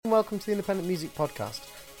and welcome to the Independent Music Podcast,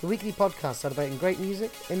 the weekly podcast celebrating great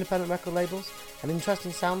music, independent record labels, and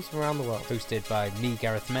interesting sounds from around the world. Hosted by me,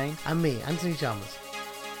 Gareth Main. And me, Anthony Chalmers.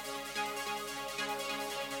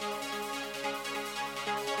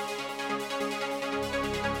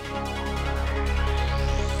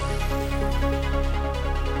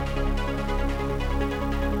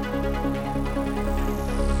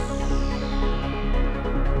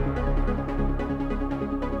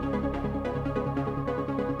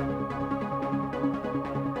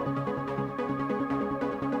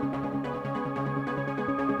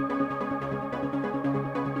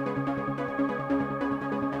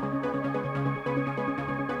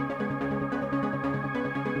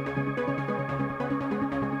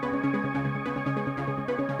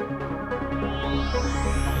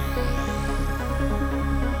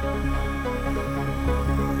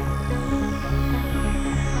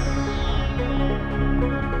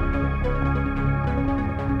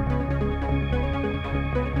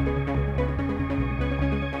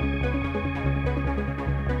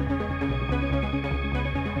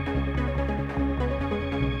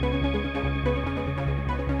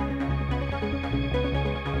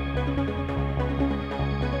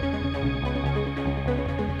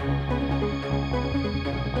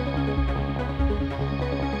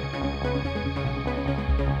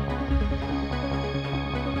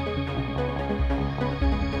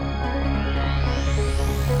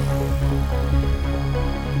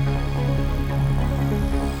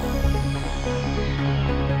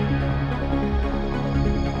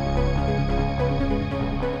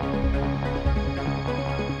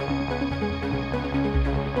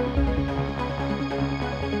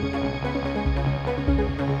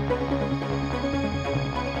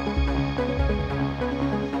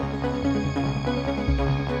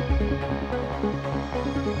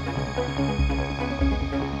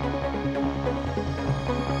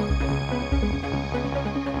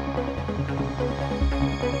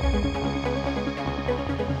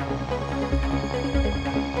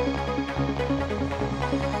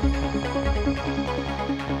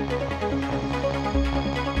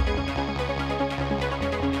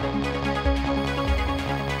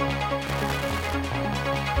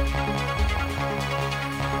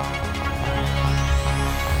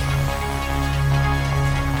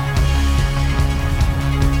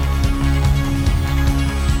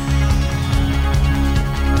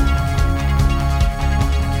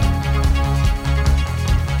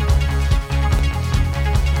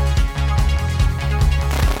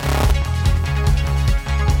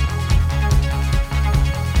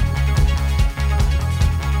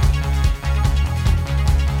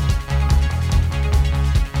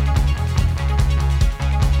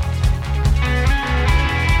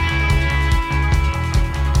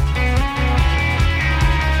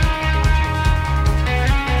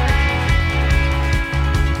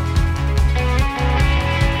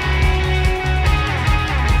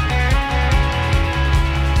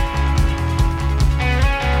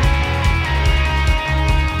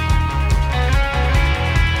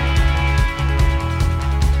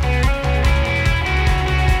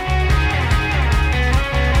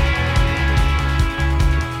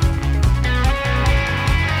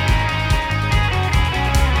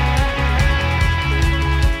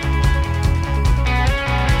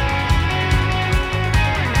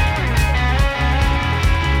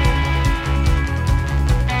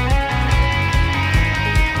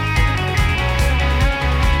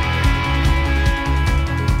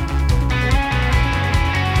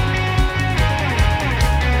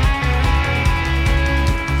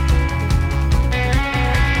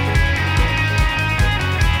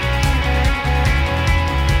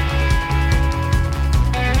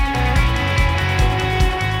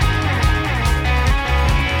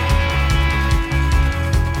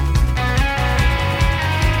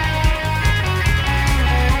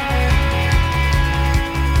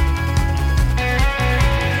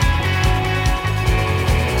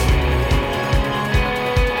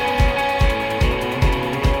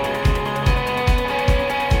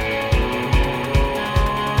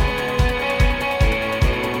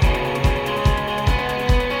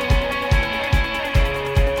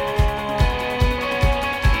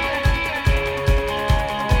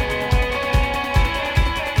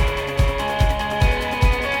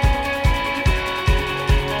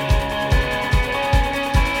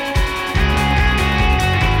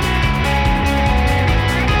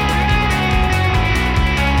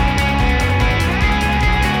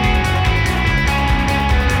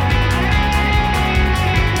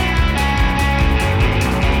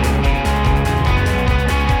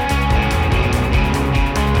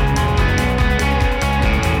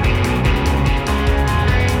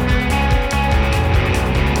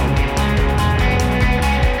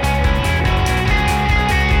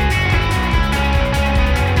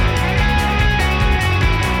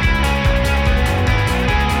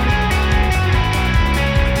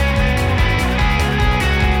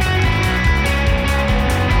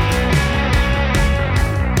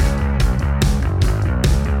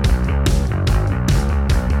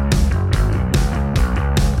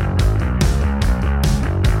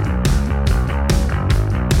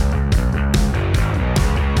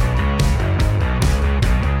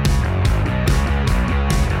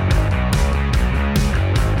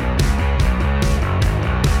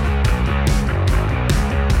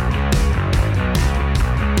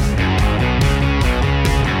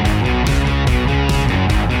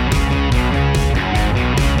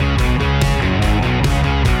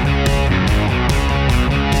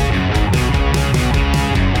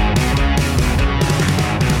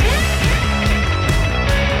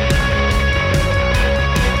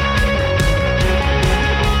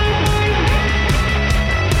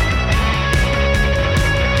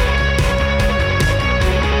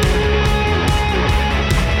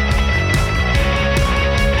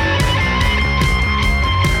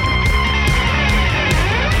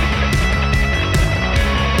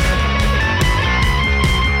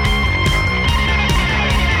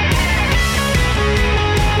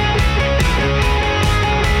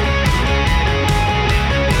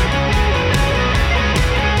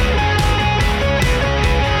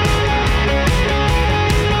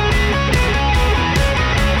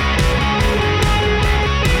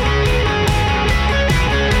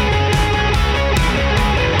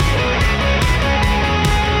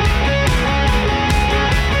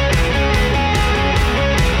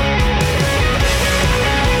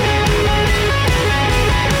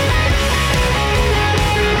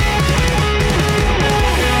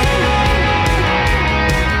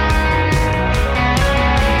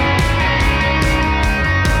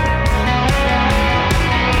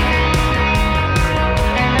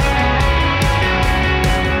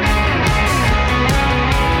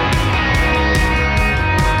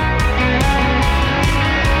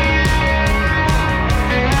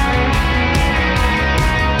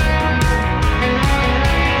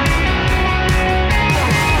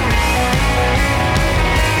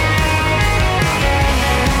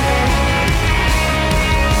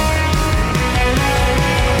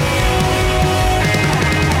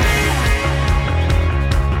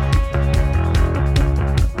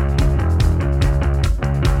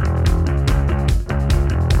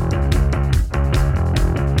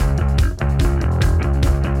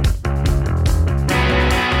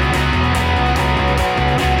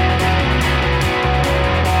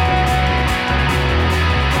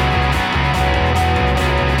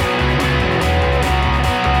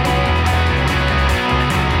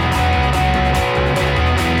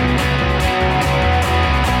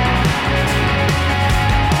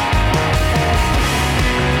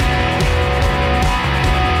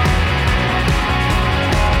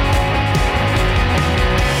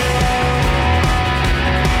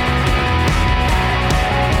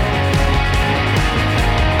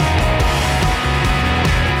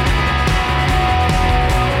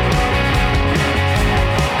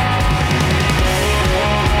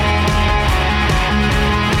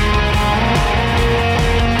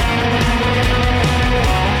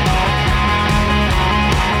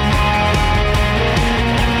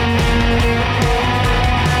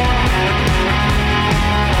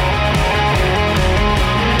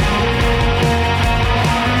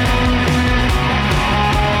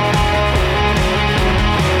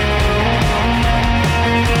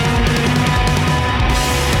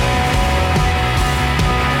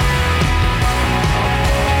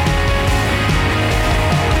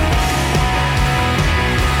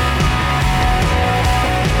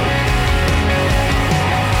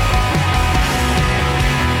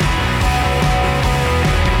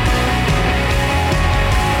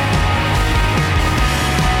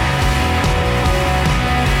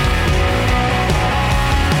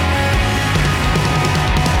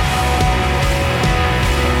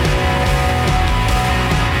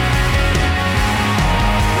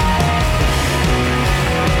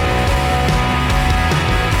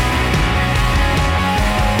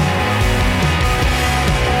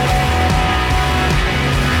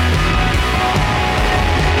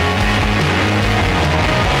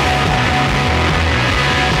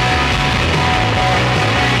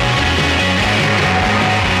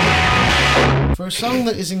 a song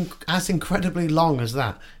that is as incredibly long as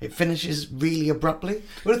that, it finishes really abruptly. I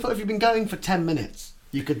would have thought if you'd been going for 10 minutes,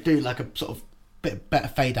 you could do like a sort of bit better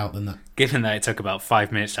fade out than that. Given that it took about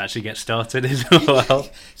 5 minutes to actually get started as well.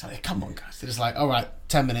 It's like, come on, guys. They're just like, all right,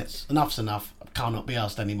 10 minutes, enough's enough. I cannot be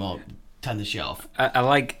asked anymore. Turn the shit off. I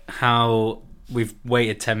like how we've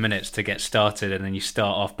waited 10 minutes to get started, and then you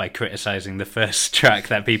start off by criticising the first track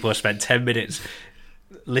that people have spent 10 minutes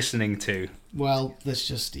listening to. Well, that's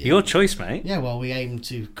just... Yeah. Your choice, mate. Yeah, well, we aim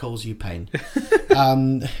to cause you pain.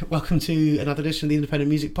 Welcome to another edition of the Independent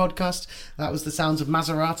Music Podcast. That was the sounds of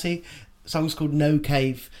Maserati. The song's called No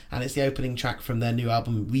Cave, and it's the opening track from their new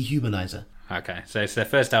album, Rehumanizer. Okay, so it's their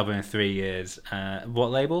first album in 3 years.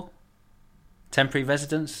 What label? Temporary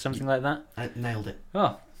Residence, something like that? I nailed it.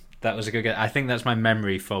 Oh, that was a good guess. I think that's my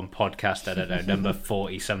memory from podcast, I don't know, number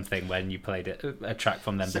 40-something, when you played a track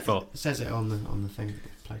from them before. It says it on the thing that we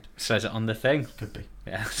played. Says it on the thing? Could be.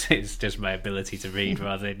 Yeah, it's just my ability to read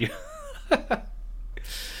rather than you.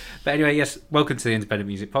 But anyway, yes, welcome to the Independent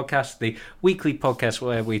Music Podcast, the weekly podcast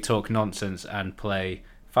where we talk nonsense and play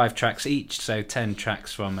 5 tracks each, so 10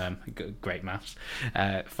 tracks from great maths,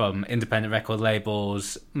 from independent record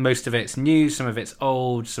labels. Most of it's new, some of it's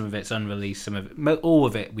old, some of it's unreleased, all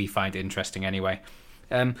of it we find interesting anyway.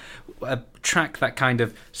 A track that kind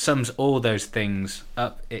of sums all those things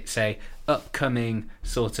up. It's a upcoming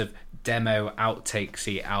sort of demo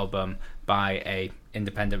outtakesy album by a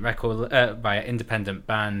independent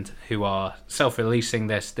band who are self-releasing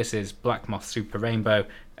this. This is Black Moth Super Rainbow,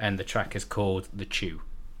 and the track is called The Chew.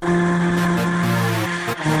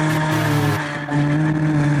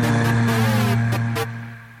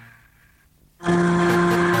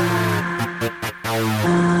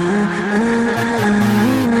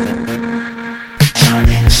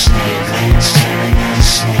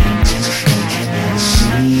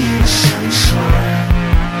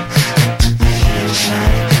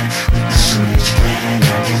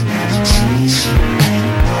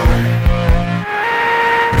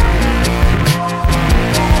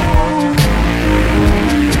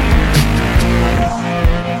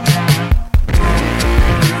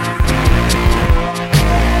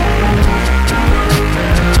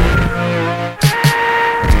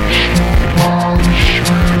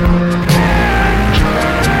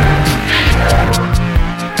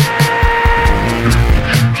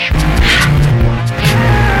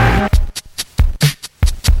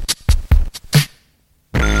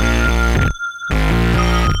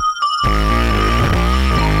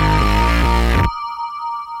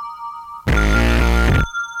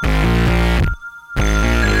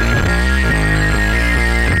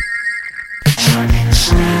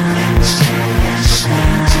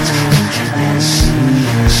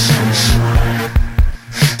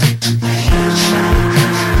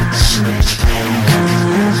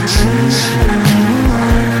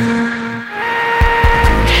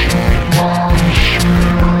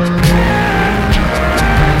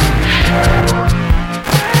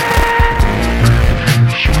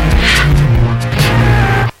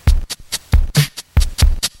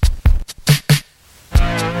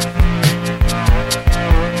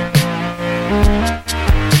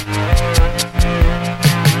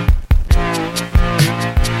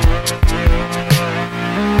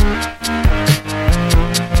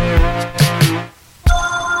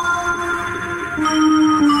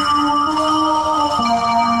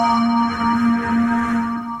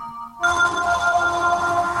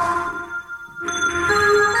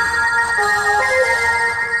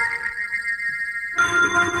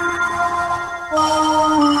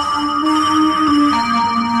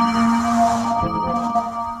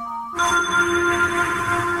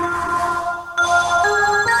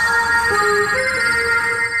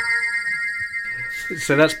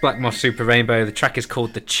 So that's Black Moth Super Rainbow. The track is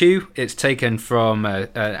called The Chew. It's taken from an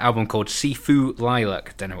album called Sifu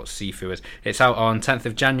Lilac. Don't know what Sifu is. It's out on 10th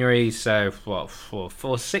of January, so for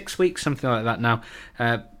 6 weeks, something like that now.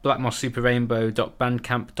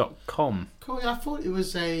 blackmothsuperrainbow.bandcamp.com. Cool, yeah, I thought it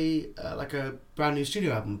was a brand new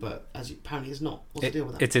studio album, but apparently it's not. What's the deal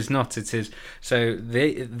with that? It is not. It is. So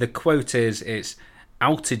the quote is, it's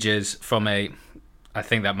outages from a... I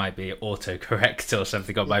think that might be autocorrect or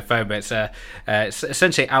something on my phone, but it's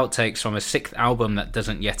essentially outtakes from a 6th album that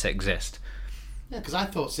doesn't yet exist. Yeah, because I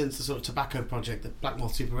thought since the sort of tobacco project that Black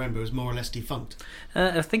Moth Super Rainbow was more or less defunct.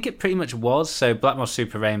 I think it pretty much was. So Black Moth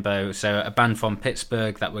Super Rainbow, so a band from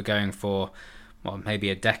Pittsburgh that were going for maybe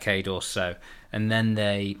a decade or so, and then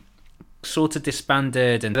they sort of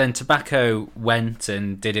disbanded, and then Tobacco went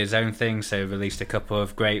and did his own thing, so released a couple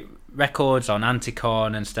of great records on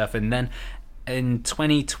Anticon and stuff, and then in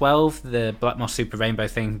 2012, the Black Moss Super Rainbow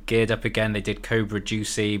thing geared up again. They did Cobra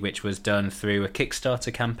Juicy, which was done through a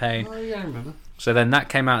Kickstarter campaign. Oh yeah, I remember. So then that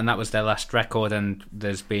came out, and that was their last record, and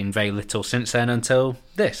there's been very little since then until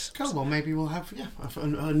this. Cool. Well, maybe we'll have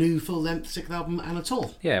a new full-length sixth album and a tour.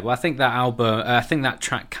 Yeah, well, I think that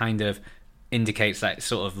track kind of indicates that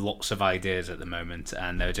sort of lots of ideas at the moment,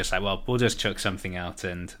 and they were just like, well, we'll just chuck something out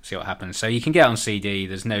and see what happens. So you can get on CD.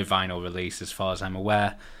 There's no vinyl release as far as I'm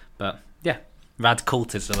aware, but yeah, Rad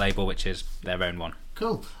Cult is the label, which is their own one.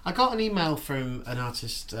 Cool. I got an email from an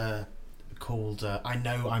artist called I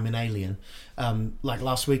Know I'm an Alien, like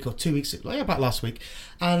last week or 2 weeks ago, about last week,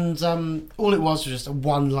 and all it was just a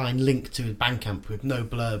one-line link to Bandcamp with no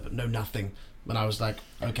blurb, no nothing. And I was like,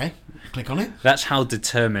 okay, click on it. That's how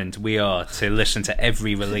determined we are to listen to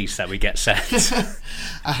every release that we get sent.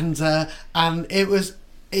 and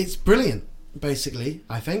it's brilliant, basically,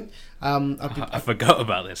 I think. I forgot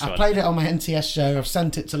about this one. I played it on my NTS show. I've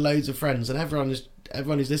sent it to loads of friends, and everyone who's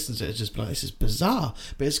listened to it is just like, this is bizarre.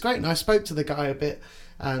 But it's great. And I spoke to the guy a bit,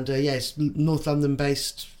 and it's North London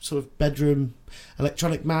based sort of bedroom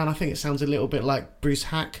electronic man. I think it sounds a little bit like Bruce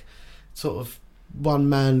Hack, sort of one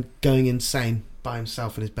man going insane by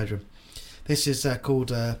himself in his bedroom. This is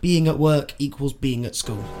called Being at Work Equals Being at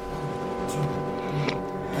School.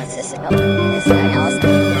 What's this about? This is Alice.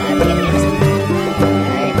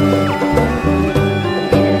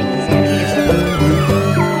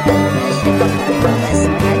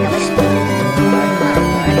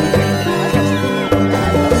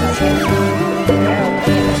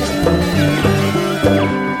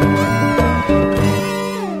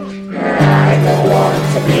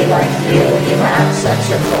 You have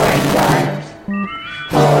such a boring life.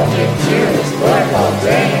 All you do is work all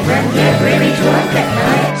day and then get really drunk at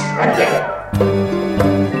night. I get it.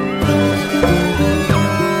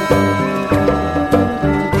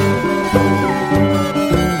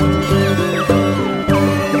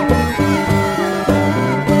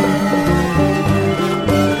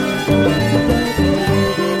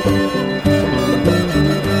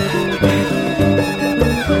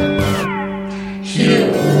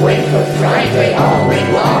 Friday all week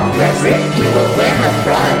long as if you will win a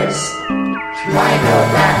prize. I know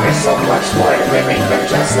that there's so much more to living than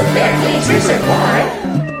just the bare needs and why.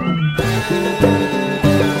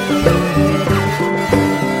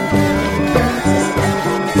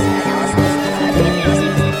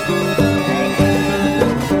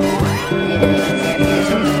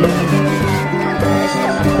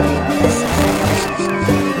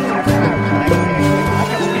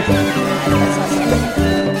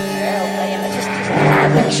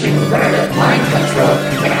 You learn of mind control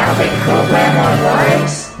and how they program our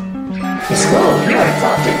lives. In school, you're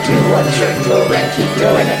taught to do what you're told and keep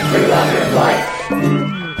doing it throughout your life.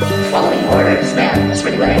 Following orders, man, that's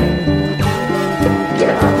pretty lame. Get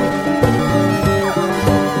it on.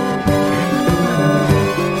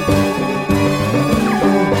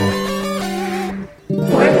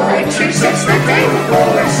 We're like two since the day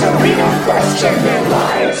before, so we don't question their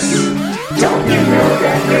lives. Don't you know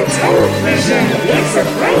that your television is a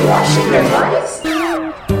brainwashing device?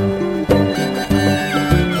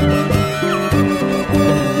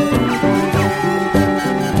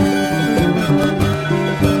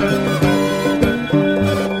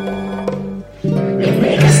 It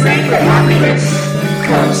makes us think that happiness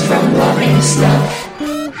comes from loving stuff.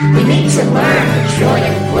 We need to learn that joy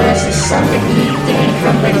and bliss is something you gain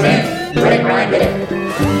from within. Let it grind with it.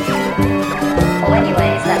 Well,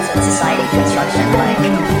 anyways, that's what society construction like.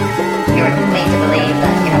 You're made to believe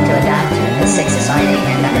that you have to adapt to a sick society,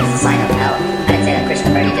 and that is the sign of hell. I didn't say that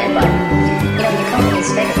Krishnamurti did, but you come with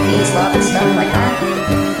these fake peace, love, and stuff like that.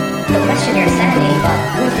 You'll question your sanity, but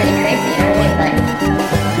who's really crazy, you know what I mean? Like,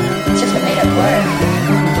 it's just a made up word.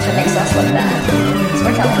 It's what makes us look bad. So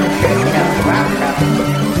we're telling the truth, where I'm from.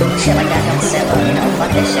 Shit like that don't sit well,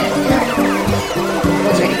 fuck this shit,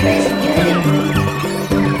 Who's really crazy, you know what I mean?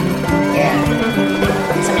 Yeah.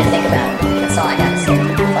 Something to think about. That's all I gotta say.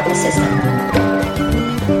 Fuck the system.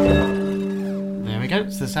 There we go.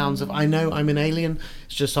 It's the sounds of I Know I'm an Alien.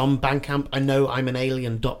 It's just on Bandcamp. I know I'm an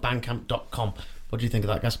alien.bandcamp.com. What do you think of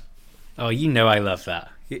that, guys? Oh, I love that.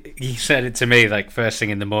 You said it to me like first thing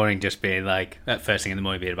in the morning, just being like, first thing in the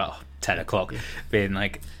morning being about 10 o'clock, being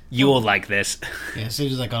like, you'll like this. Yeah, as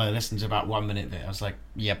soon as I got to listen to about 1 minute of it, I was like,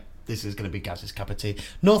 yep, this is going to be Gaz's cup of tea.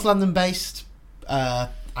 North London based. I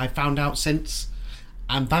found out since,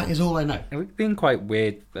 and that is all I know. We've been quite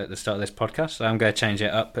weird at the start of this podcast, so I'm going to change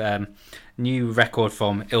it up. New record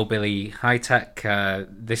from Illbilly High Tech.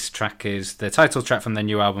 This track is the title track from their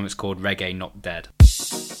new album. It's called Reggae Not Dead.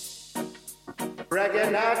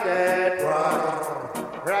 Reggae Not Dead.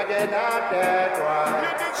 Wow. Reggae not dead, boy.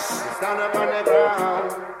 Stand up on the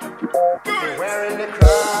ground. You're wearing the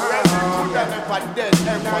crown. Reggae never dead,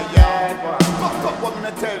 ever yet. Fuck up what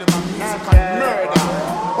me tell them, I'm music and murder.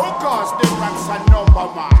 Of course, the ranks are number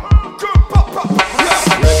one.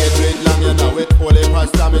 Reggae do it long, you know it. Holy for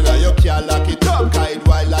stamina, you can't lock it up. Kite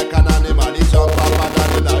wild like an animal. It jump up and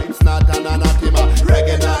down, you know it's not an anathema.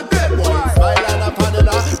 Reggae not dead, boy. Smile and a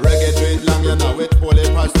panina. Reggae do it long, you know it. Holy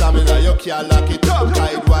for stamina, you can't lock it up.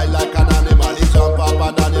 Kite wild like an animal. It jump up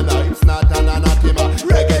and down, you know it's not an anathema.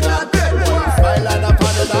 Reggae not dead, boy. Smile and a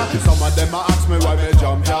panina. Some of them ask me why me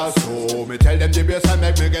jump just so. Me tell them the bass and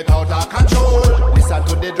make me get out of control. Listen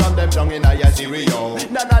to the drum, them down in a stereo.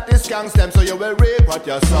 None of this gangs them, so you will reap what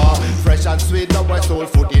you saw. Fresh and sweet, no boy soul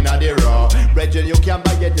food in a the raw. Reggae you can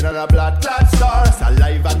buy it in a blood clot stars.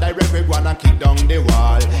 Alive and direct, we wanna kick down the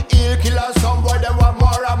wall. Ill killer, some boy they want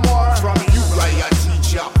more and more. From you I a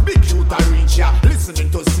teacher, big youth a reacher. Listening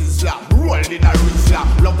to Sizzler, rolled in a Rizzler.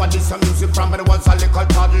 Love of this music from when I was a little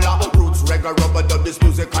toddler. Roots reggae rubber dub this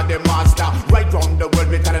music of the master. Right round the world,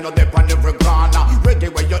 me telling no dip on every corner. Reggae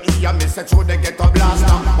where you hear me say through they get a blaster.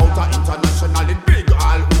 Out of international, it big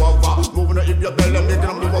all over. Moving up your belly, make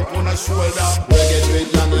them move up on a shoulder. Reggae do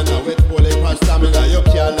it long, you know it. Holy for stamina, you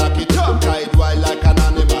can't lock it up. Kite wild like an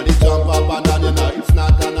animal. It jump up and down, you know it's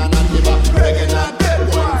not an anathema. Reggae not dead,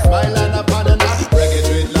 boy. Smile and a panina. Reggae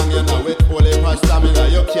do it long, you know it. Holy for stamina,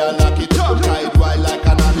 you can't lock it up. Kite wild like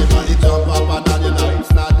an animal. It jump up and down, you know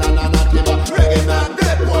it's not an anathema. Reggae not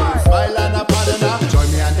dead, boy. Smile and a panina. Join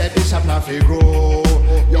me and the bishop now fi grow.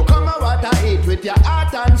 You come and what I eat with your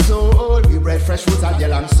heart and soul. We bread fresh fruits and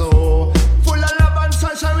yellow and so. Full of love and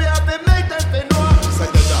sunshine, we have been made them fi know. So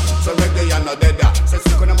dead, so reggae and no dead. So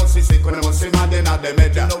sick when I must see, man, they not the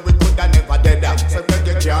medda. You know we could have never dead. So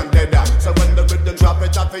reggae can't dead. So when the rhythm drop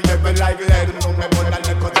it off, you heaven like lead. No me more than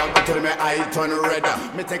the cut out till me eye turn red.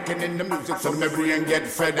 Me taking in the music so me brain get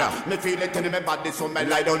fed. Me feel it in my body so me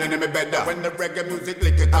lie down in my bed. When the reggae music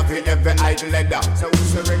lick it off, you every eye leather. So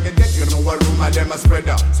who's the reggae dead? You know what room of them a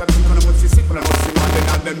spreader. So when I must see, when I must see, man, they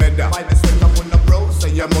not the medda. By the sweat up on the brow, so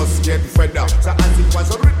you must get fed up. So as it was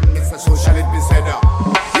written, it's a social it be said.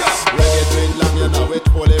 Reggae do it long, you know it.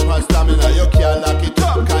 Holy for stamina, you can't lock it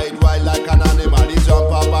up. Kite wild like an animal. It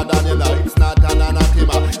jump up and down, you know it's not an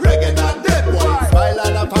anathema. Reggae not dead, boy. Smile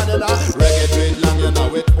and a panina. Reggae do it long, you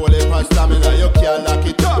know it. Holy for stamina, you can't lock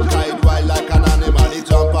it up. Kite wild like an animal. It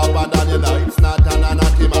jump up and down, you know it's not an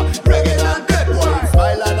anathema. Reggae not dead, boy.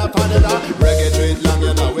 Smile and a panina. Reggae do it long,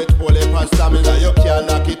 you know it. Holy for stamina, you can't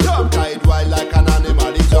lock it up. Kite wild like an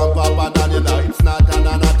animal. It jump up and down, you know it's not an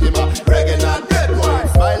anathema. Reggae not dead, boy.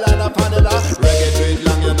 Smile and a panina. Reggae do it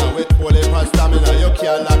long, you know it. Holy for stamina, you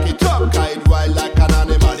can't lock it up. Kite wild like an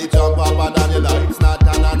animal. It jump up and down, you know it's not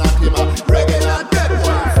an anathema. Reggae not dead,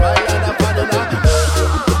 boy. Smile and a panina. Reggae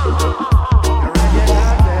not dead, boy. Reggae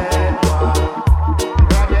not dead,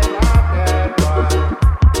 boy.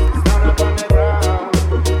 Stand up on the ground.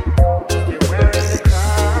 You're wearing the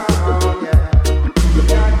crown, yeah.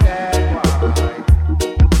 Not dead, boy.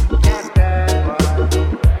 Not dead, boy.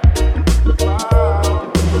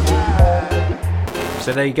 Wow. So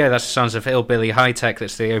there you go, that's the sounds of Hillbilly High Tech.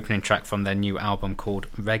 That's the opening track from their new album called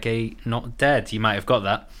Reggae Not Dead. You might have got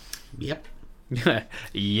that. Yep.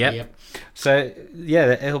 Yep. So, yeah,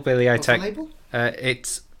 the Hillbilly High What's the Tech. label?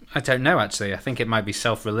 It's, I don't know actually. I think it might be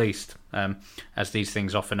self-released, as these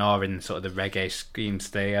things often are in sort of the reggae schemes.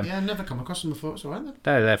 They Yeah, I've never come across them before. It's all right then.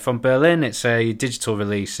 no, they're from Berlin. It's a digital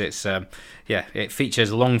release. It's it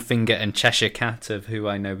features Longfinger and Cheshire Cat, of who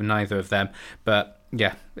I know neither of them, but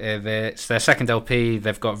yeah, it's their second LP.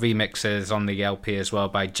 They've got remixes on the LP as well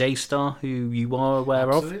by J-Star, who you are aware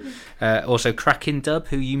Absolutely. of. Also Kraken Dub,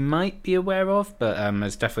 who you might be aware of, but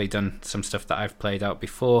has definitely done some stuff that I've played out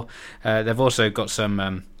before. They've also got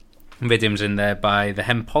some rhythms in there by the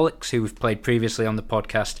Hempolics, who we've played previously on the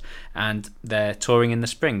podcast, and they're touring in the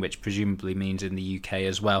spring, which presumably means in the UK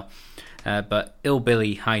as well. But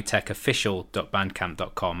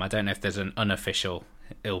illbillyhightechofficial.bandcamp.com. I don't know if there's an unofficial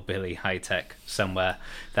Illbilly High Tech somewhere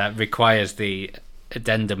that requires the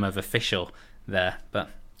addendum of official there, but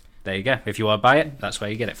there you go. If you want to buy it, that's where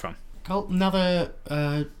you get it from. Cool. Another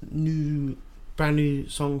brand new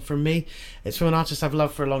song from me. It's from an artist I've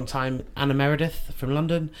loved for a long time, Anna Meredith from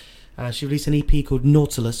London. She released an EP called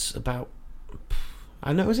Nautilus about,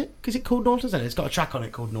 I don't know, is it called Nautilus? It's got a track on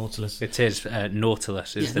it called Nautilus. It is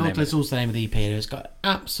Nautilus is the name. Nautilus is also the name of the EP. And it's got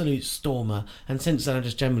absolute stormer, and since then I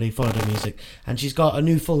just generally followed her music. And she's got a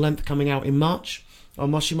new full length coming out in March on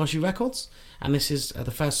Moshi Moshi Records, and this is the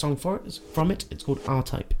first song from it. It's called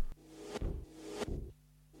R-Type.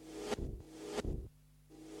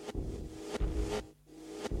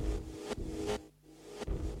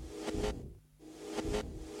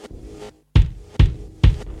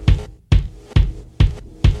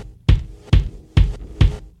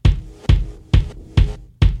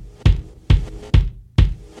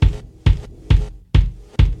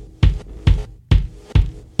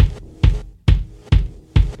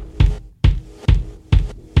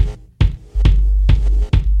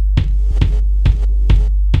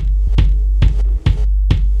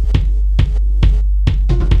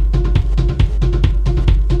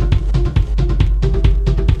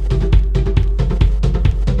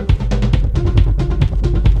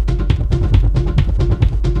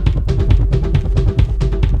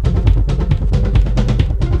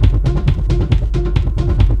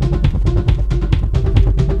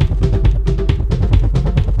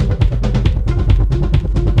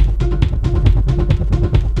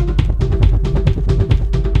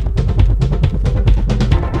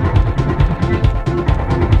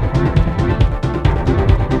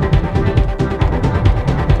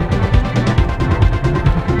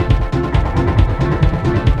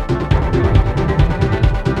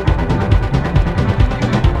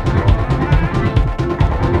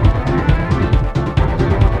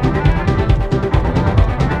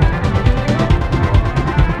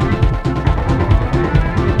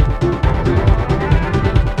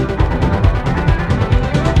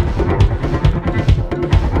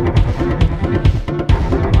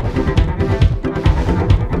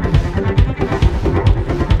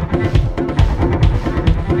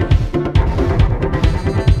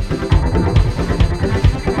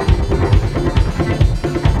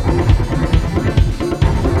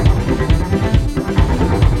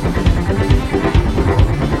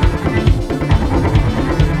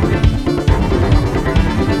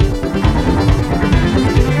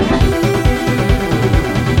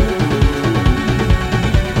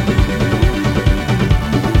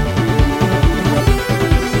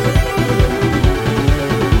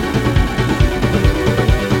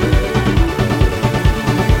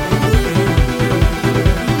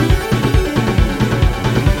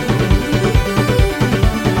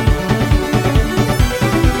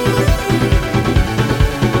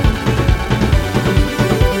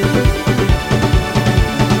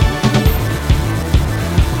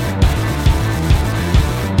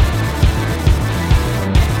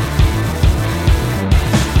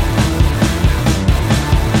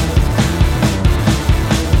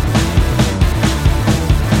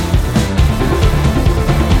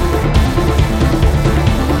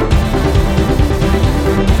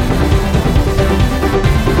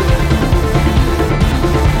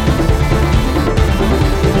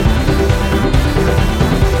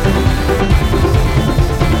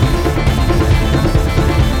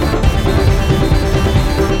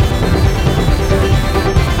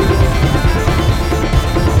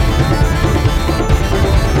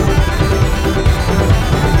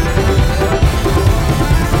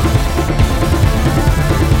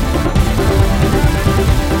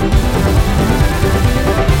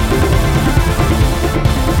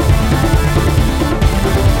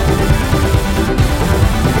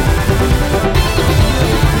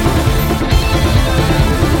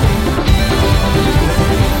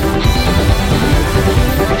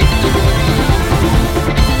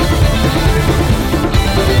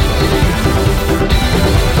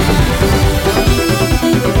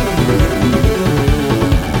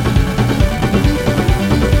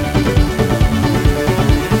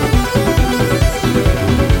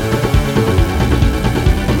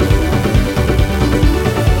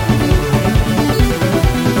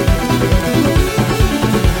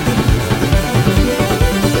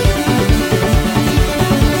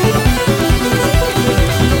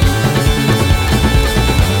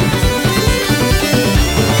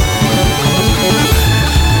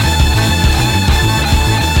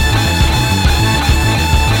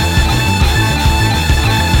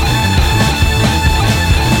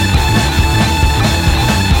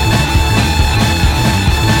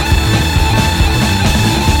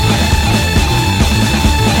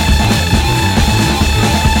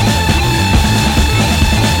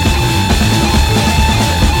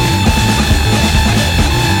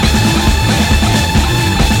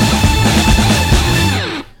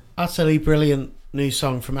 utterly brilliant new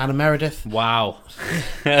song from Anna Meredith. Wow.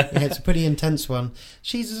 Yeah, it's a pretty intense one.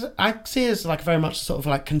 I see her as like very much sort of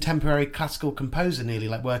like contemporary classical composer, nearly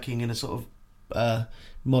like working in a sort of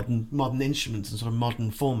modern instruments and sort of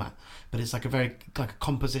modern format. But it's like a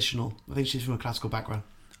compositional. I think she's from a classical background.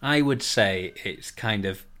 I would say it's kind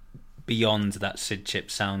of beyond that Sid Chip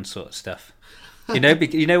sound sort of stuff. You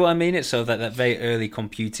know what I mean? It's sort of that very early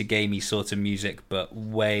computer gamey sort of music, but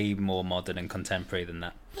way more modern and contemporary than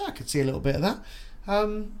that. Yeah, I could see a little bit of that.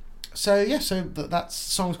 That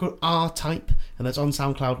song's called R-Type, and that's on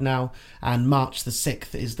SoundCloud now. And March the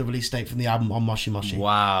 6th is the release date from the album on Moshi Moshi.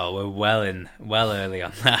 Wow, we're well early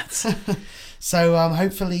on that. So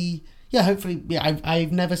hopefully,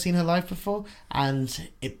 I've never seen her live before, and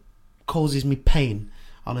it causes me pain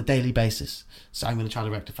on a daily basis. So I'm going to try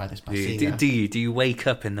to rectify this by seeing her. Do you wake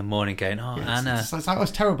up in the morning going, Anna?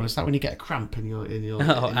 It's terrible. It's like when you get a cramp in your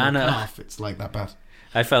Anna. calf. It's like that bad.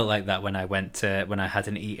 I felt like that when I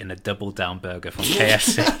hadn't eaten a double down burger from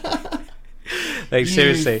KFC. Like,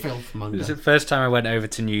 seriously, it was the first time I went over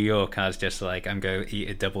to New York. I was just like, I'm going to eat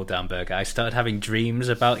a double down burger. I started having dreams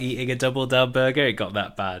about eating a double down burger. It got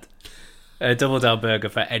that bad. A double down burger,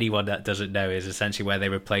 for anyone that doesn't know, is essentially where they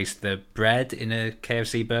replace the bread in a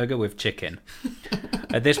KFC burger with chicken.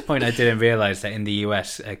 At this point, I didn't realise that in the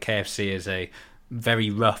US, KFC is a very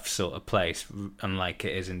rough sort of place, unlike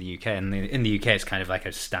it is in the UK. And in the UK, it's kind of like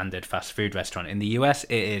a standard fast food restaurant. In the US,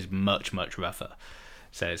 it is much, much rougher.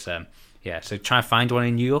 So it's so trying to find one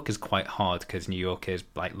in New York is quite hard, because New York is,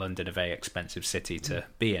 like London, a very expensive city to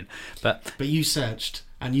be in. But you searched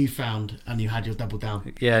and you found and you had your double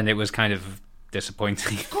down. Yeah, and it was kind of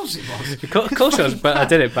disappointing. Of course it was. Of course it was, but I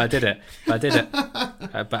did it.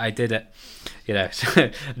 You know,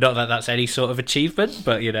 not that that's any sort of achievement,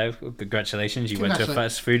 but, you know, congratulations. You went to a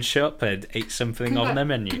fast food shop and ate something on their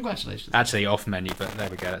menu. Congratulations. Actually, off menu, but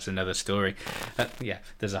there we go. That's another story.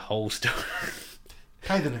 There's a whole story.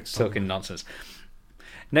 Play the next song. Talking nonsense.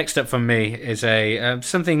 Next up from me is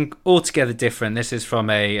something altogether different. This is from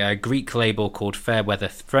a Greek label called Fairweather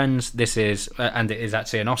Friends. This is, and it is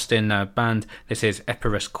actually an Austin band. This is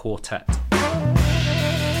Epirus Quartet.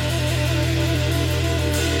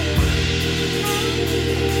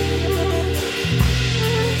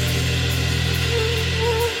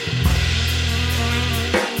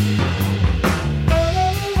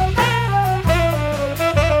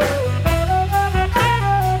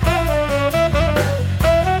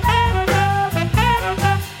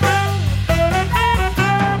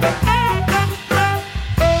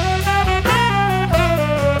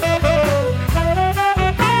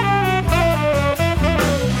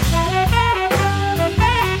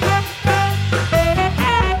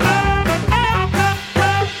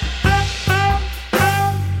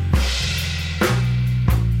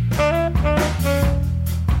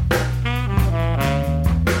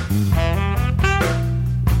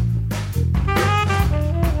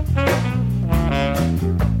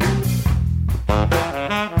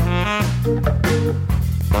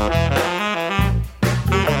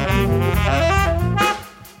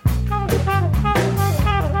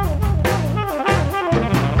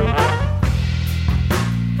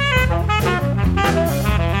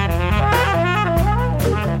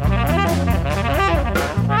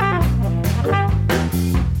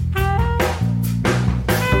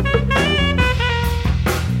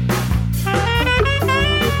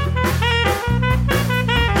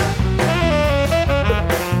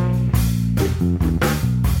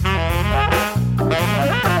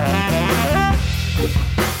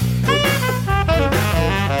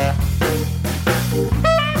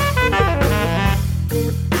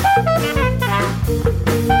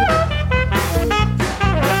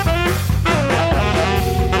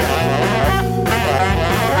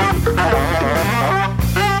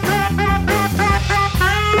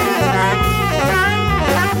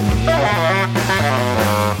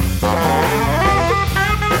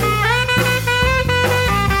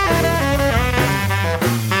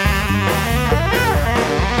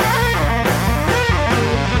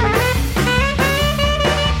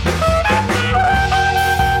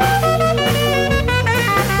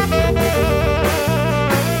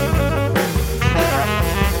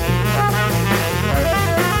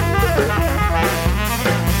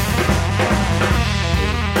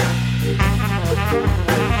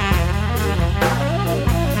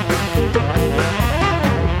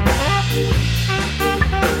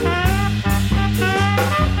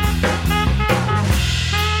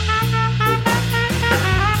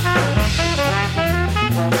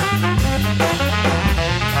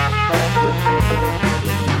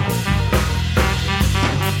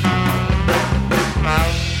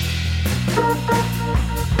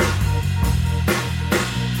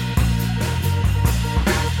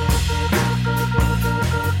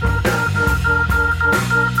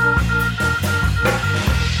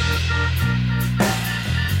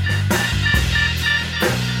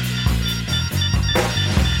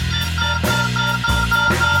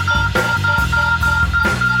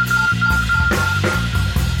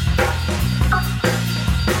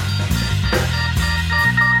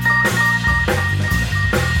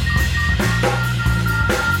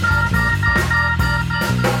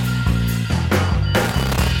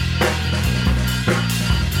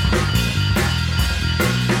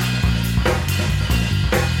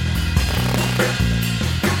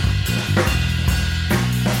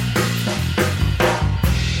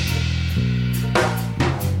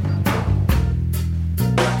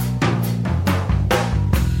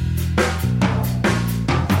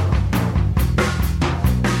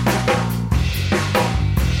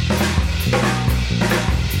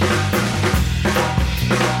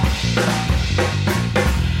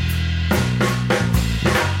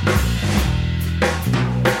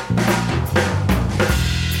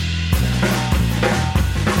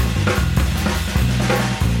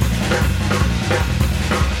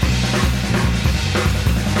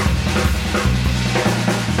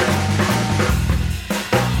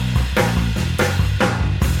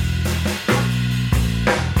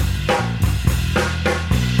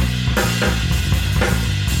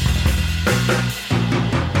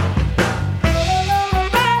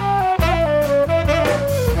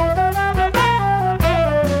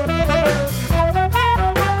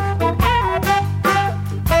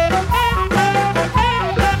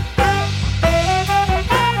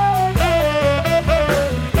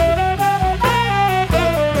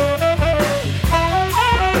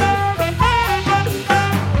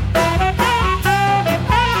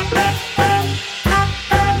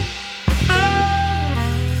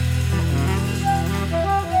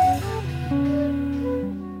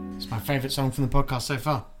 favourite song from the podcast so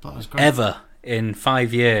far. That was great. Ever in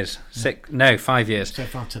 5 years. 5 years. So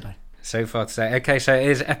far today. So far today. Okay, so it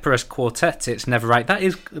is Epirus Quartet. It's Never Right. That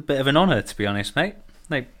is a bit of an honour, to be honest, mate.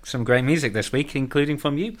 Like, some great music this week, including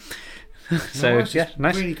from you. So, nice.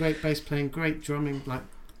 Really great bass playing, great drumming, like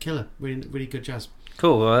killer. Really, really good jazz.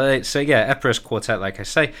 Cool. Epirus Quartet, like I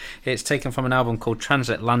say, it's taken from an album called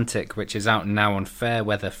Transatlantic, which is out now on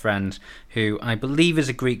Fairweather Friends, who I believe is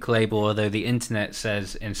a Greek label, although the internet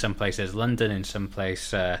says in some places London, in some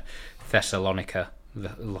place Thessalonica.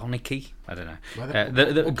 Thessaloniki? I don't know.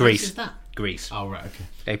 What Greece. place is that? Greece. Oh, right, okay.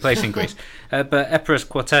 A place in Greece. But Epirus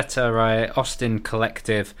Quartet are an Austin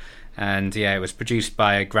collective, and it was produced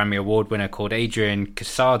by a Grammy Award winner called Adrian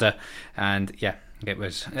Quesada, and it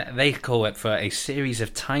was, they call it, for a series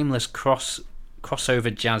of timeless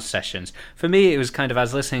crossover jazz sessions. For me, it was kind of, I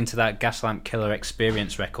was listening to that Gaslamp Killer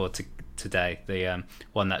Experience record today, the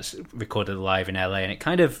one that's recorded live in LA, and it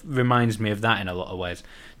kind of reminds me of that in a lot of ways.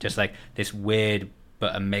 Just like this weird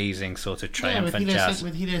but amazing sort of triumphant jazz.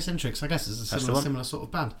 With Heliocentrics, I guess it's a similar sort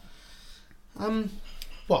of band.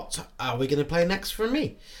 What are we going to play next from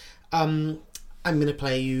me? I'm going to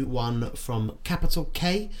play you one from Capital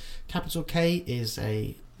K. Capital K is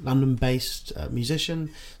a London-based musician,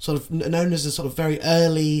 sort of known as a sort of very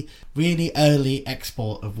early, really early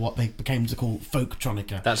export of what they became to call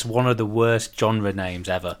folktronica. That's one of the worst genre names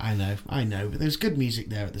ever. I know, but there's good music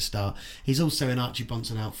there at the start. He's also in Archie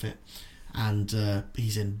Bonson outfit, and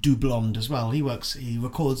he's in Du Blonde as well. He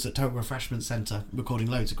records at Total Refreshment Centre, recording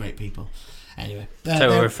loads of great people. Anyway,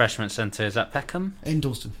 Total Refreshment Centre, is that Peckham? In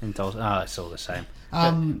Dalston. It's all the same.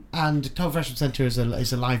 And Total Refreshment Centre is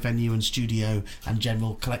a live venue and studio and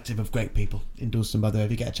general collective of great people in Dalston, by the way,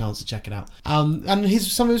 if you get a chance to check it out. And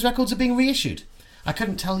some of his records are being reissued. I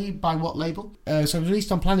couldn't tell you by what label. So it was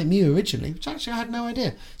released on Planet Mu originally, which actually I had no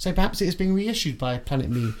idea. So perhaps it is being reissued by Planet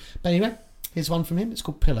Mu. But anyway, here's one from him. It's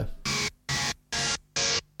called Pillow.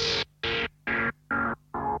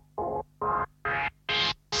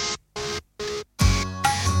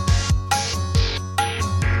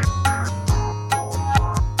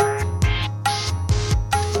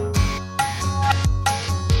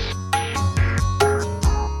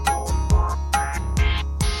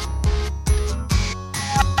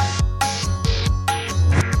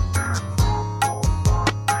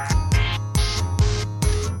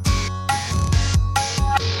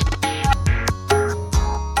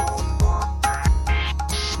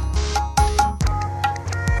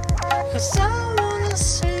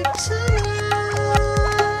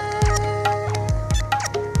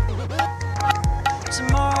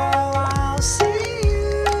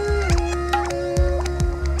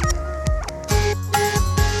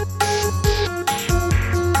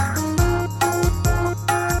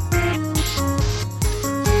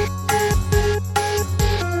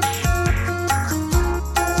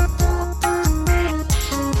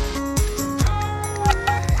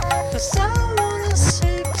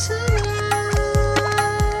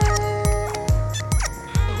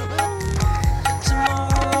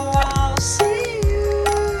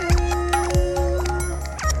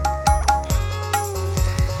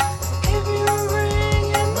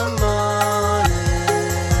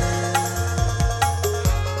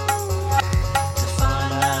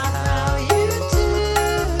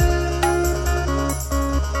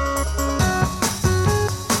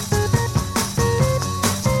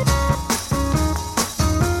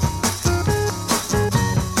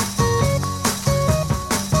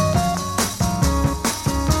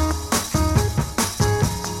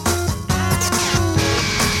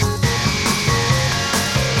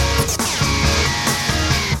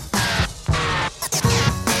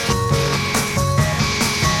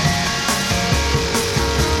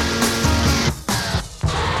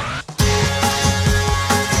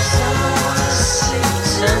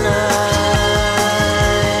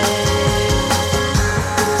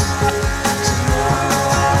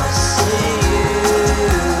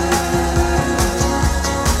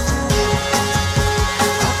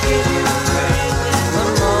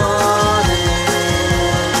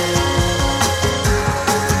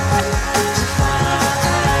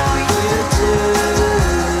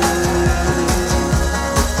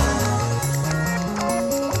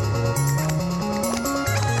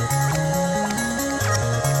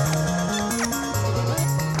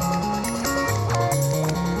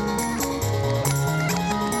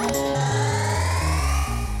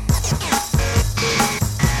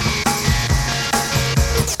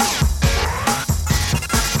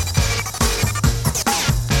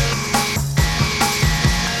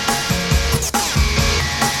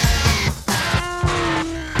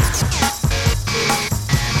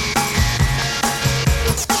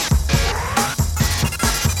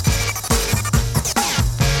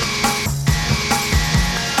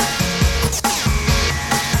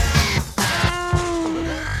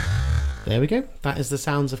 There we go. That is the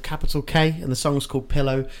sounds of Capital K, and the song's called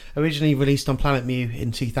Pillow. Originally released on Planet Mu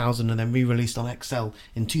in 2000 and then re-released on XL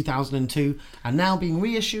in 2002, and now being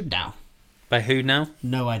reissued now. By who now?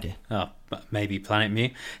 No idea. Oh, maybe Planet Mu.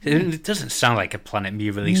 It doesn't sound like a Planet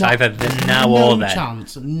Mu release either. Then now or then.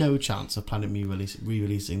 No chance of Planet Mu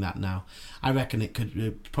re-releasing that now. I reckon it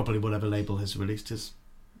could probably whatever label has released his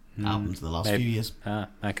albums in the last few years.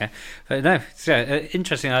 Okay, but no, so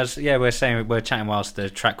interesting. We're chatting whilst the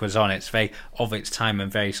track was on. It's very of its time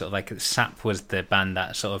and very sort of like Sap was the band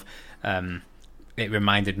that sort of it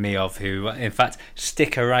reminded me of, who in fact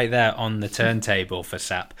sticker right there on the turntable for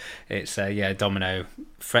Sap. It's a Domino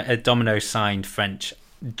signed French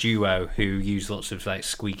duo who use lots of like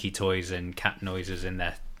squeaky toys and cat noises in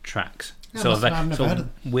their tracks.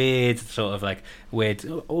 Weird,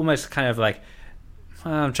 almost kind of like.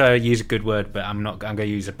 I'm trying to use a good word, but I'm not. I'm going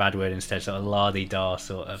to use a bad word instead. Sort of la-di-da,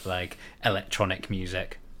 sort of like electronic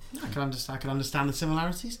music. I can understand the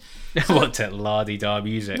similarities. So, what to la-di-da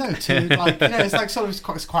music? No, to like it's like sort of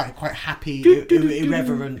it's quite happy,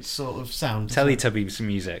 irreverent sort of sound. Teletubbies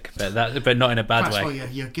music, but not in a bad way. Well,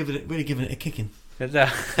 you're really giving it a kicking. You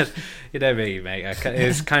know me, mate.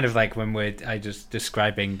 It's kind of like when I just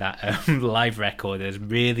describing that live record as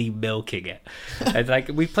really milking it. It's like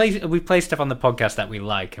we play stuff on the podcast that we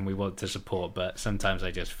like and we want to support, but sometimes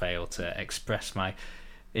I just fail to express my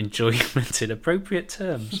enjoyment in appropriate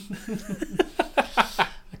terms.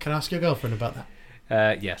 Can I ask your girlfriend about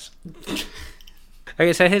that? Yes.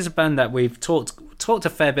 Okay, so here's a band that we've talked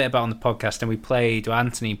a fair bit about on the podcast, and we played.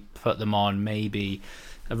 Anthony put them on maybe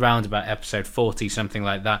around about episode 40, something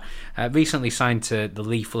like that. Recently signed to the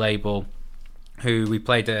Leaf label, who we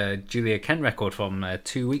played a Julia Kent record from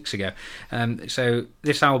 2 weeks ago. So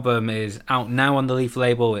this album is out now on the Leaf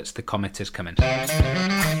label. It's The Comet Is Coming.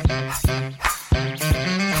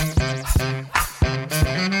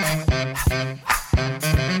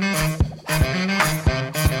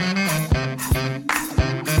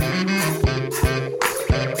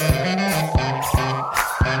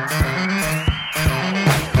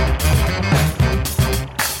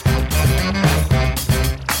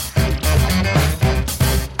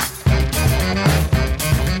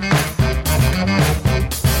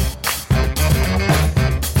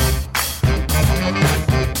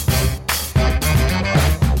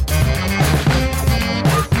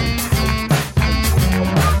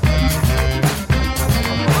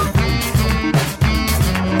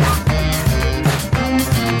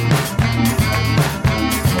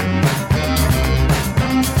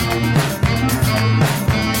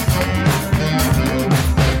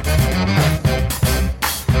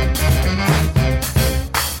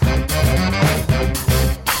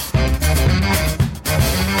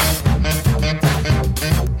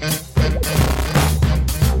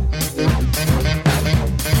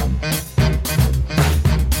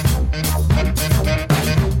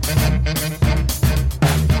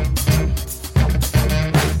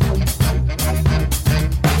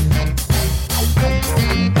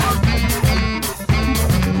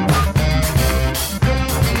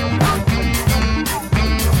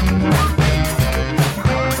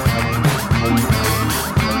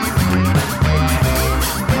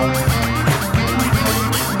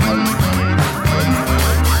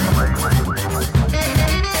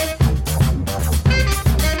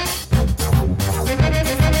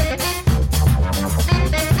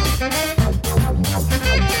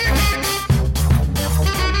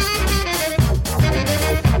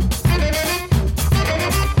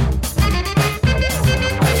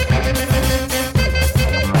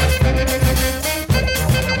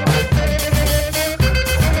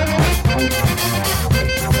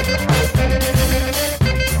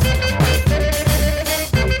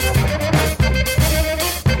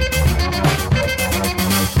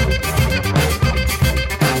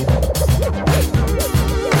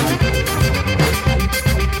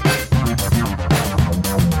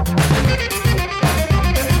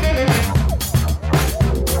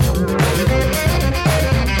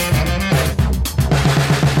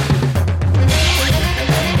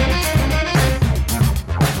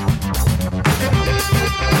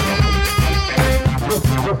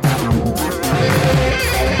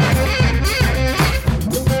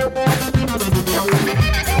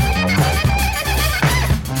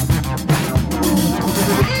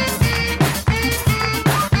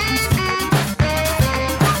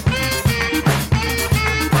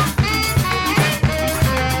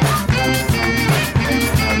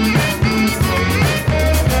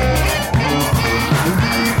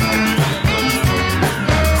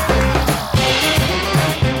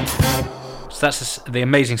 So that's the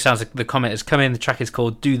amazing sounds. The Comet has come in. The track is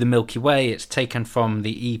called Do the Milky Way. It's taken from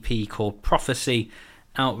the EP called Prophecy,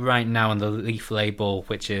 out right now on the Leaf label,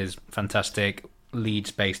 which is fantastic,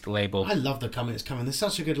 Leeds-based label. I love the Comet. It's coming. They're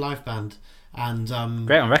such a good live band. And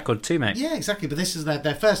great on record too, mate. Yeah, exactly. But this is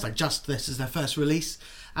their first, this is their first release.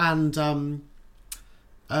 And I'm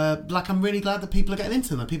really glad that people are getting into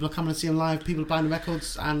them. That people are coming to see them live. People are buying the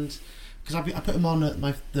records, and because I put them on at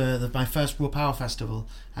my first Raw Power Festival,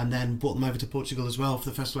 and then brought them over to Portugal as well for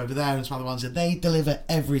the festival over there, and some other ones. And they deliver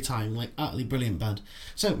every time, like utterly brilliant band.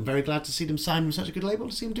 So I'm very glad to see them sign with such a good label,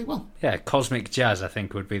 to see them do well. Yeah, cosmic jazz, I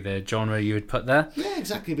think, would be the genre you would put there. Yeah,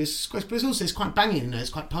 exactly. But it's quite banging,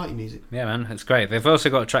 it's quite party music. Yeah, man, it's great. They've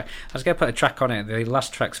also got a track. I was going to put a track on it. The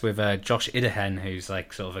last track's with Josh Idehen, who's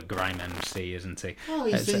like sort of a grime MC, isn't he? Oh,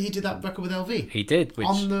 he did that record with LV. He did, which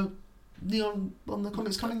on the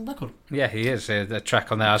Comet's Coming record. Yeah, he is. The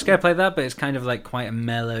track on there. I was going to play that, but it's kind of like quite a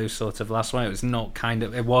mellow sort of last one. It was not kind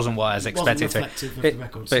of. It wasn't what I was expecting to. Reflective of the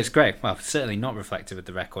record, but it's great. Well, certainly not reflective of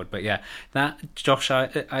the record. But yeah, that Josh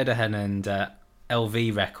Idehen and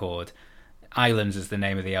LV record, Islands is the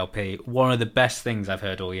name of the LP. One of the best things I've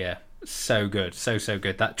heard all year. So good, so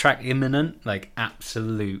good. That track Imminent, like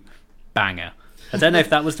absolute banger. I don't know if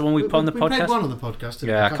that was the one we put on the podcast. We played one on the podcast.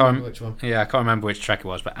 Yeah, I can't remember which one. Yeah, I can't remember which track it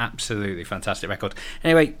was, but absolutely fantastic record.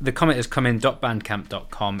 Anyway, The Comet has come in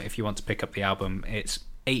 .bandcamp.com. If you want to pick up the album, it's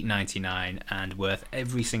 $8.99 and worth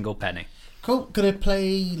every single penny. Cool. Gonna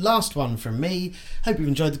play last one from me. Hope you've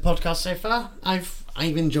enjoyed the podcast so far.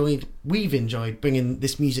 We've enjoyed bringing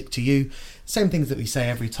this music to you. Same things that we say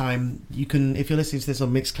every time. You can, if you're listening to this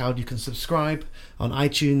on Mixcloud, you can subscribe on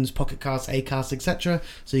iTunes, Pocket Casts, Acast, etc.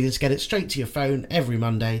 So you can just get it straight to your phone every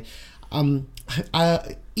Monday. Even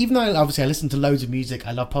though obviously I listen to loads of music,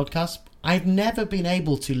 I love podcasts. I've never been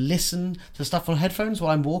able to listen to stuff on headphones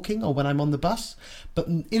while I'm walking or when I'm on the bus. But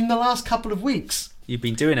in the last couple of weeks, you've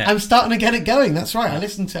been doing it. I'm starting to get it going. That's right. I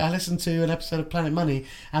listened to an episode of Planet Money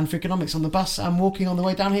and Freakonomics on the bus. I'm walking on the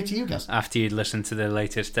way down here to you guys. After you'd listened to the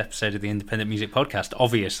latest episode of the Independent Music Podcast,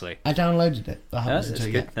 obviously. I downloaded it. That's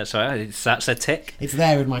good. That's all right. That's a tick. It's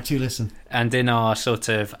there in my to listen. And in our sort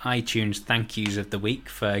of iTunes thank yous of the week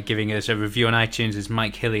for giving us a review on iTunes is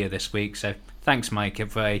Mike Hillier this week. So thanks, Mike,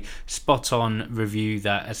 for a spot-on review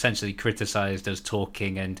that essentially criticised us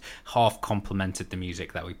talking and half complimented the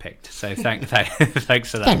music that we picked. So thanks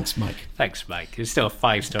for that. Thanks, Mike. Thanks, Mike. It's still a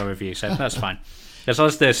 5-star review, so that's fine. As long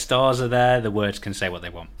as the stars are there, the words can say what they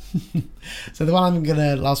want. So the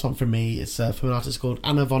last one from me is from an artist called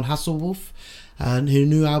Anna von Hasselwolf. And her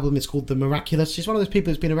new album is called The Miraculous. She's one of those people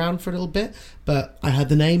who's been around for a little bit, but I heard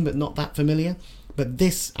the name, but not that familiar. But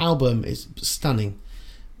this album is stunning.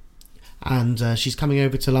 And she's coming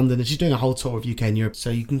over to London, and she's doing a whole tour of UK and Europe. So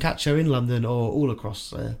you can catch her in London or all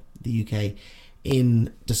across the UK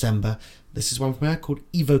in December. This is one from her called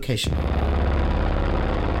Evocation. Coming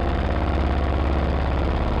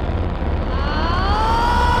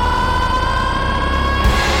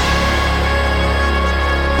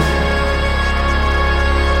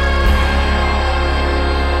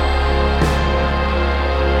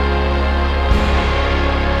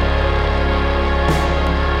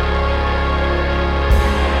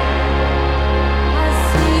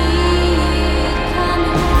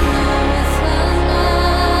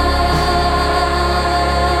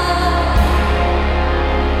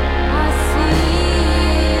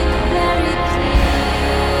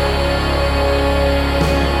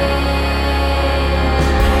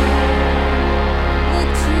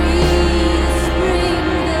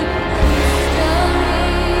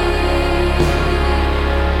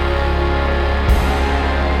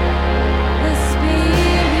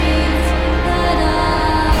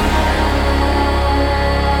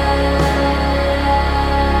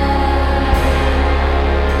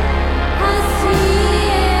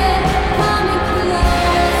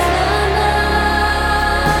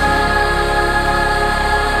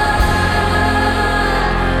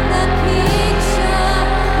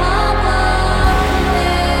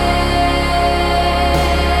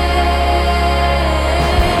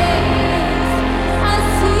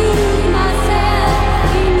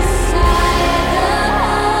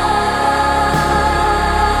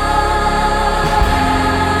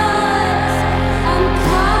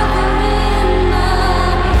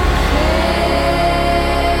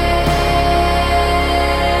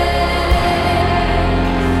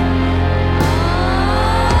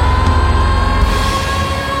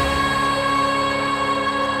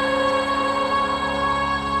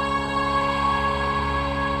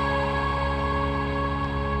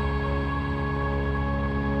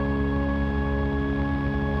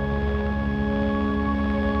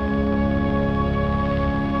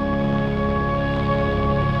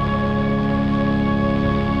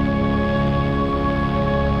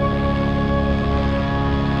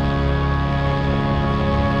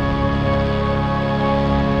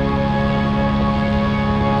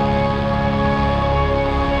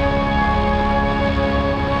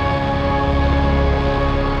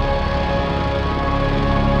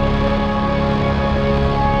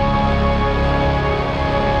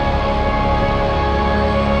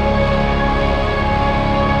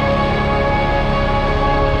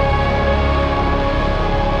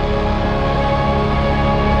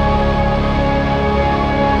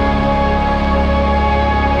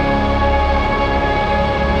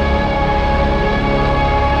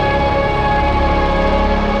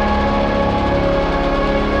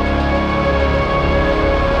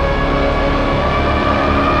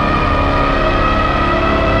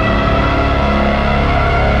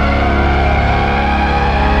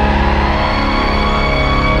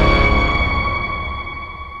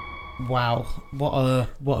Wow,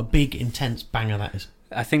 what a big, intense banger that is.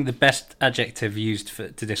 I think the best adjective used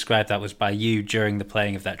to describe that was by you during the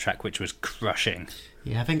playing of that track, which was crushing.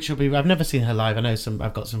 Yeah, I think she'll be. I've never seen her live. I know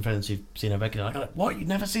I've got some friends who've seen her regularly. Like, what? You've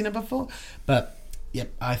never seen her before? But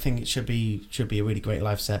yep, I think it should be a really great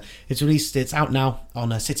live set. It's out now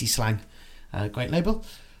on City Slang, great label.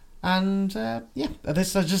 And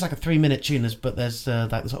there's just like a 3-minute tuners, but there's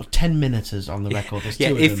like sort of 10-minuters on the record. There's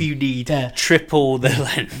two of if them. you need triple the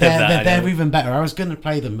length of that. They're even better. I was going to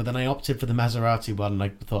play them, but then I opted for the Maserati one. And I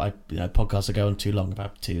thought podcasts are going too long,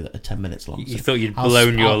 about 10 minutes long. You so thought you'd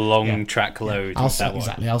blown your long track load with that one.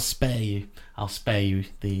 Exactly. I'll spare you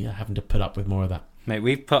the having to put up with more of that. Mate,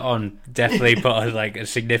 we've definitely put on like a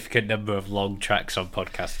significant number of long tracks on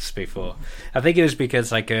podcasts before. I think it was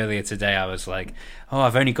because like earlier today I was like, oh,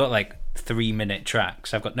 I've only got like 3-minute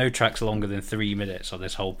tracks. I've got no tracks longer than 3 minutes on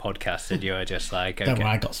this whole podcast, and you were just like, okay. Don't worry,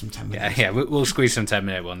 I got some 10 minutes. Yeah, we'll squeeze some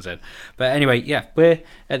 10-minute ones in. But anyway, yeah, we're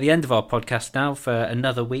at the end of our podcast now for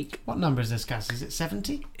another week. What number is this, Cass? Is it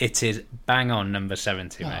 70? It is bang on number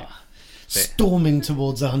 70, mate. Storming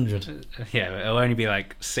towards 100. Yeah, it'll only be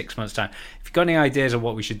like 6 months' time. If you've got any ideas of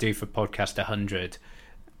what we should do for podcast 100,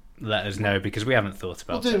 let us know, because we haven't thought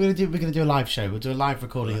about it. We're going to do a live show. We'll do a live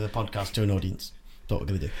recording of the podcast to an audience. That's what we're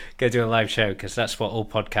going to do. Go do a live show, because that's what all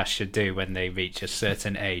podcasts should do when they reach a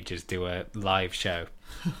certain age, is do a live show.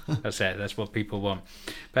 That's it. That's what people want.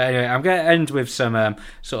 But anyway, I'm going to end with some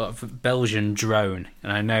sort of Belgian drone,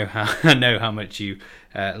 and I know how much you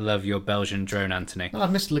love your Belgian drone, Anthony. Well,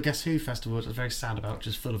 I've missed the Guess Who festival, which I was very sad about,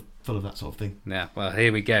 just full of that sort of thing. Yeah. Well,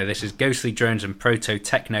 here we go. This is Ghostly Drones and Proto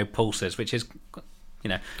Techno Pulsars, which is,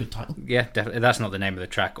 good title. Yeah, definitely. That's not the name of the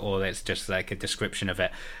track, or it's just like a description of it.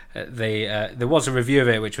 There was a review of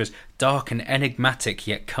it which was dark and enigmatic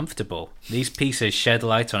yet comfortable. These pieces shed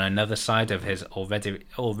light on another side of his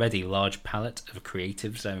already large palette of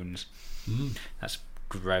creative zones. That's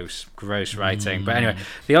gross writing. But anyway,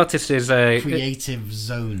 the artist is creative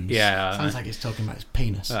zones. Yeah, sounds like it's talking about his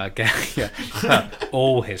penis. Yeah,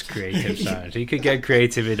 all his creative zones. He could get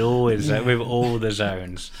creative in all his with all the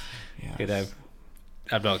zones. Yes.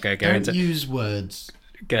 I'm not going to go into. Don't use words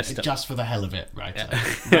just for the hell of it, right?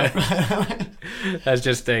 Yeah. That's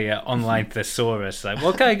just a online thesaurus. Like,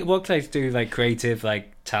 what can I do? Like creative,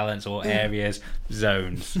 like talents or areas,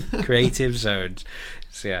 zones, creative zones.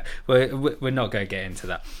 So yeah, we're not going to get into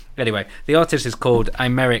that. Anyway, the artist is called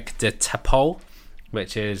Aymeric de Tapol,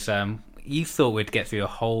 which is you thought we'd get through a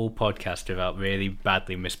whole podcast without really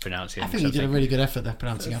badly mispronouncing. I think you did a really good effort there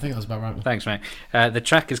pronouncing. I think that was about right. Thanks, mate. The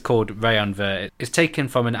track is called Rayon Vert. It's taken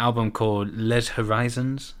from an album called Les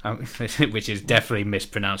Horizons, which is definitely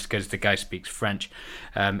mispronounced because the guy speaks French,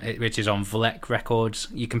 which is on Vlek Records.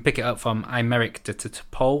 You can pick it up from Aymeric de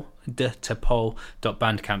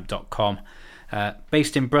Tapol.bandcamp.com.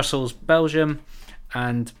 Based in Brussels, Belgium.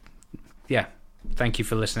 And yeah, thank you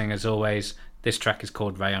for listening as always. This track is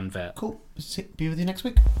called Rayon Vert. Cool. Be with you next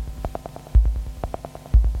week.